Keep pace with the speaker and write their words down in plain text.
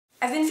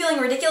I've been feeling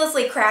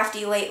ridiculously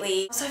crafty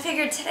lately, so I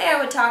figured today I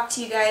would talk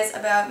to you guys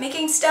about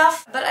making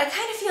stuff, but I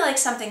kind of feel like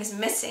something's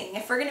missing.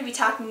 If we're going to be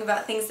talking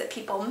about things that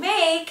people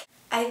make,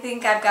 I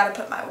think I've got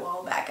to put my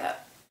wall back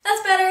up.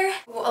 That's better.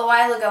 A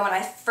while ago when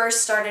I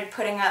first started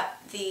putting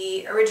up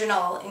the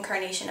original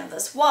incarnation of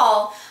this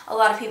wall, a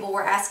lot of people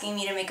were asking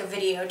me to make a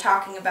video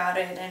talking about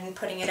it and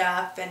putting it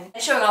up and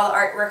showing all the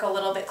artwork a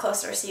little bit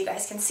closer so you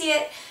guys can see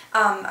it.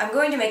 I'm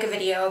going to make a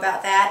video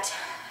about that.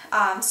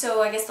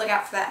 So I guess look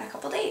out for that in a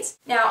couple days.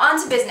 Now on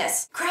to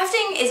business.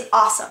 Crafting is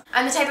awesome.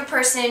 I'm the type of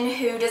person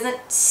who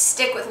doesn't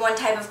stick with one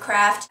type of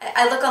craft.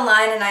 I look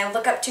online and I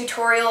look up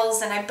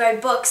tutorials and I buy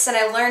books and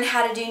I learn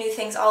how to do new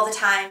things all the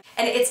time,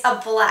 and it's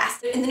a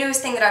blast. And the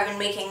newest thing that I've been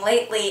making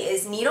lately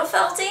is needle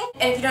felting.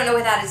 And if you don't know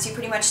what that is, you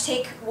pretty much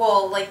take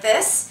wool like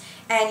this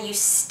and you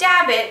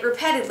stab it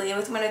repeatedly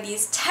with one of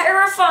these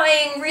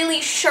terrifying, really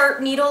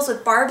sharp needles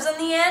with barbs on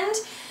the end.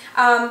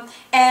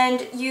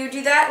 And you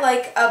do that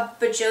like a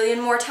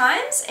bajillion more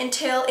times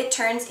until it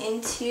turns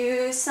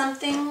into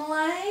something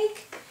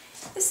like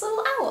this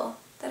little owl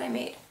that I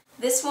made.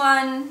 This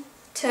one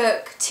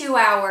took 2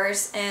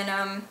 hours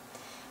and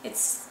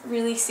it's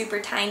really super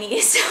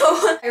tiny. So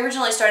I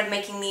originally started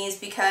making these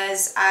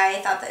because I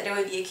thought that it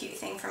would be a cute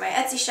thing for my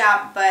Etsy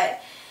shop,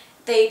 but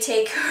they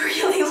take a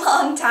really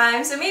long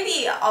time, so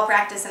maybe I'll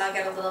practice and I'll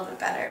get a little bit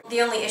better. The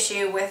only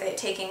issue with it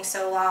taking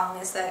so long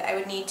is that I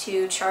would need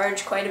to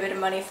charge quite a bit of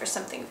money for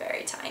something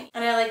very tiny.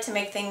 And I like to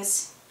make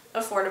things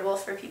affordable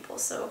for people,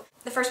 so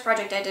the first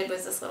project I did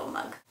was this little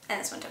mug, and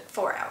this one took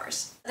 4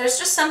 hours. There's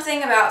just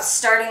something about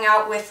starting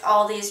out with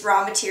all these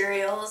raw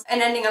materials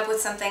and ending up with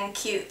something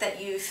cute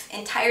that you've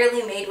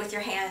entirely made with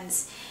your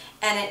hands,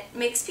 and it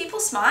makes people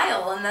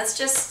smile, and that's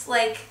just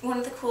like one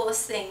of the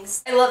coolest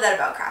things. I love that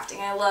about crafting.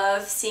 I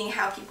love seeing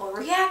how people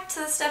react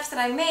to the stuff that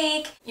I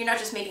make. You're not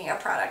just making a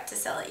product to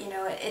sell it, you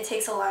know, it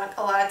takes a lot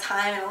of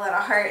time and a lot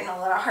of heart and a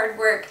lot of hard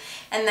work,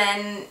 and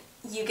then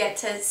you get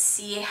to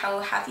see how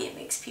happy it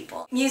makes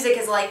people. Music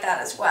is like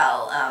that as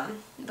well,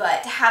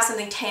 but to have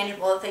something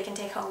tangible that they can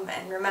take home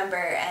and remember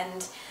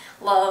and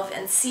love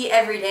and see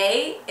every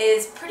day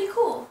is pretty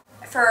cool.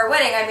 For our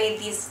wedding, I made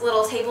these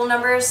little table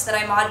numbers that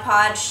I Mod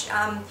Podged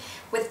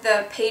with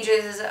the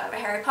pages of a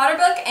Harry Potter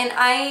book, and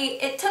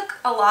it took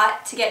a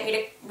lot to get me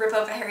to rip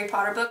up a Harry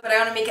Potter book, but I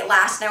want to make it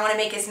last and I want to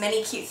make as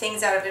many cute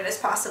things out of it as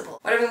possible.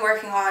 What I've been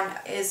working on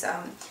is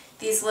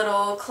these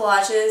little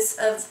collages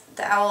of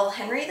the owl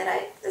Henry that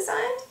I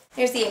designed.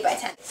 Here's the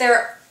 8x10.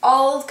 They're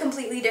all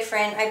completely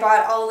different. I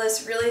bought all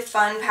this really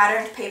fun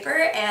patterned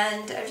paper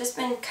and I've just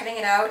been cutting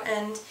it out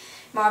and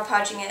Mod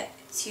Podging it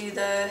to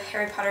the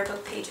Harry Potter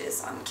book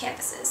pages on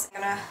canvases.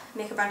 I'm gonna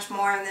make a bunch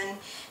more and then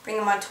bring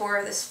them on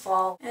tour this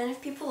fall. And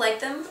if people like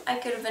them, I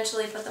could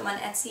eventually put them on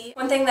Etsy.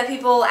 One thing that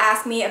people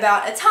ask me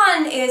about a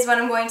ton is when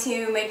I'm going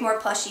to make more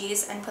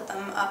plushies and put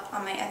them up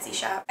on my Etsy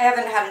shop. I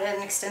haven't had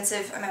an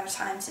extensive amount of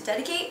time to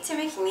dedicate to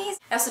making these.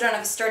 I also don't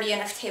have a sturdy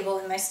enough table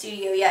in my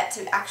studio yet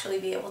to actually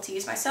be able to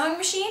use my sewing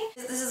machine.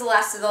 This is the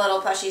last of the little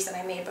plushies that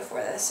I made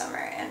before this summer,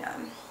 and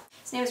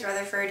his name is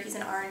Rutherford. He's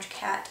an orange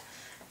cat.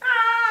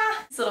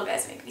 These little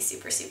guys make me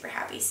super, super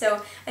happy.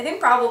 So I think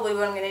probably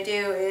what I'm going to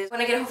do is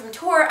when I get home from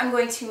tour, I'm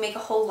going to make a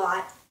whole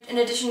lot. In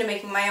addition to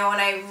making my own,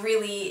 I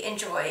really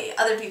enjoy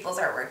other people's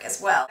artwork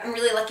as well. I'm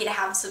really lucky to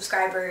have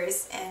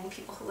subscribers and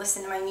people who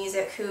listen to my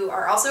music who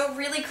are also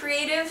really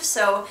creative.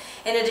 So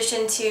in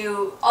addition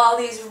to all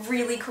these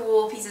really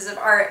cool pieces of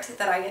art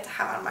that I get to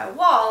have on my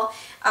wall,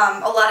 a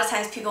lot of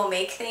times people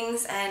make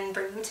things and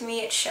bring them to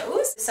me at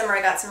shows. This summer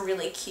I got some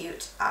really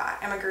cute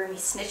amigurumi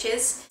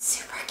snitches.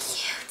 Super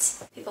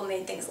cute. People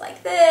made things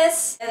like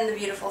this, and the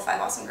beautiful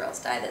 5 Awesome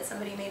Girls die that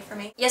somebody made for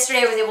me.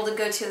 Yesterday I was able to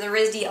go to the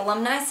RISD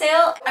alumni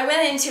sale. I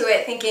went into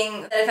it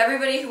thinking that if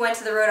everybody who went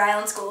to the Rhode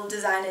Island School of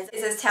Design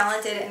is as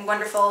talented and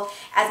wonderful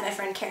as my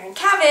friend Karen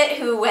Cavett,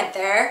 who went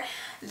there,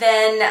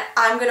 then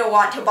I'm gonna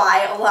want to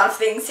buy a lot of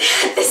things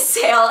at this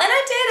sale. And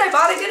I did. I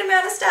bought a good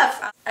amount of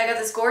stuff. I got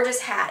this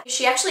gorgeous hat.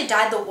 She actually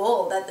dyed the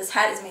wool that this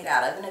hat is made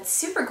out of, and it's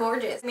super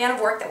gorgeous. The amount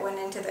of work that went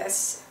into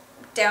this,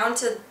 down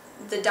to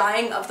the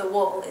dyeing of the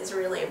wool, is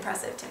really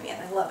impressive to me,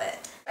 and I love it.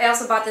 I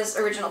also bought this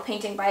original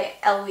painting by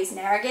Eloise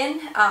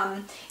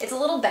Narrigan. It's a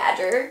little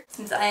badger.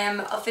 Since I am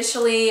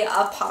officially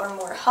a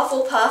Pottermore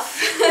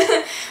Hufflepuff,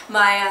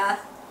 my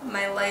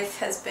life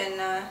has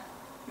been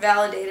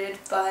validated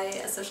by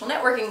a social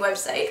networking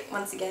website,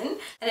 once again,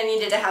 and I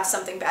needed to have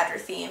something badger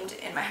themed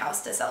in my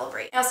house to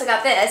celebrate. I also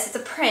got this. It's a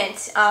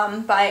print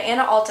by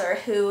Anna Alter,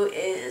 who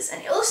is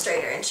an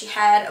illustrator, and she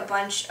had a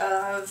bunch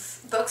of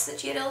books that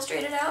she had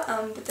illustrated out,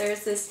 but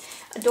there's this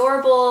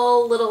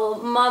adorable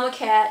little mama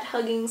cat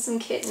hugging some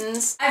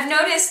kittens. I've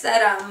noticed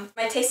that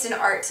my taste in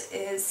art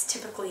is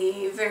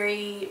typically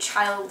very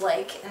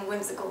childlike and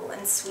whimsical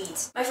and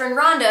sweet. My friend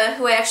Rhonda,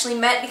 who I actually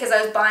met because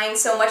I was buying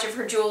so much of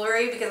her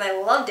jewelry because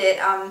I loved it,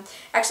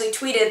 actually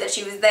tweeted that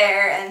she was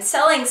there and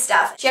selling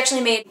stuff. She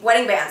actually made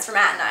wedding bands for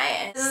Matt and I,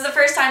 and this is the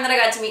first time that I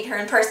got to meet her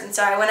in person,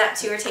 so I went up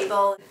to her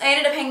table. I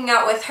ended up hanging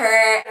out with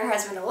her and her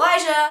husband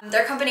Elijah.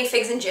 Their company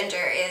Figs and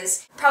Ginger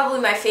is probably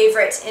my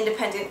favorite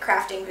independent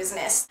crafting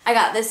business. I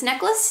got this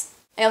necklace.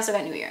 I also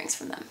got new earrings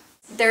from them.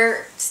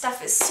 Their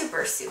stuff is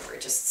super, super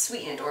just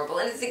sweet and adorable,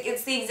 and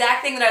it's the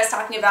exact thing that I was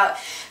talking about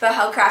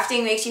how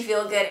crafting makes you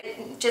feel good.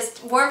 It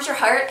just warms your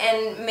heart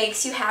and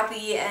makes you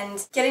happy,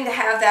 and getting to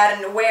have that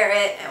and to wear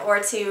it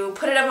or to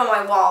put it up on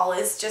my wall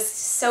is just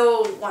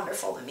so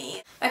wonderful to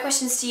me. My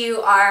questions to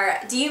you are,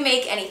 do you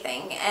make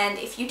anything? And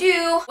if you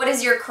do, what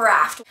is your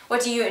craft?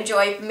 What do you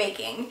enjoy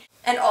making?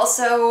 And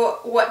also,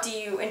 what do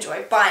you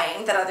enjoy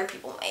buying that other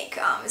people make?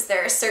 Is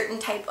there a certain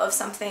type of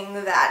something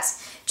that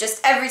just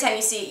every time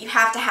you see it, you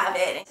have to have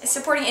it?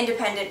 Supporting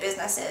independent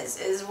businesses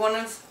is one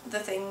of the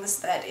things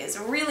that is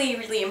really,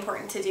 really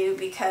important to do,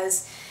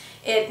 because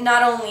it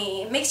not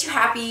only makes you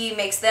happy,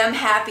 makes them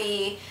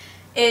happy,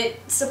 it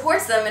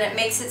supports them, and it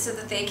makes it so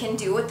that they can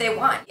do what they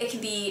want. It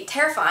can be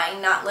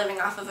terrifying not living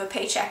off of a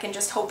paycheck and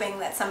just hoping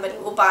that somebody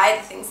will buy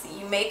the things that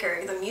you make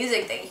or the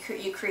music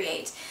that you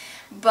create.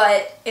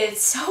 But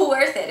it's so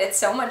worth it. It's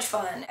so much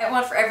fun. I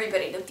want for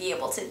everybody to be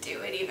able to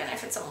do it, even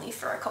if it's only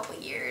for a couple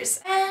years.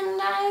 And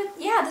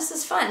yeah, this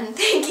is fun.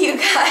 Thank you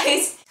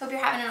guys. Hope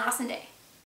you're having an awesome day.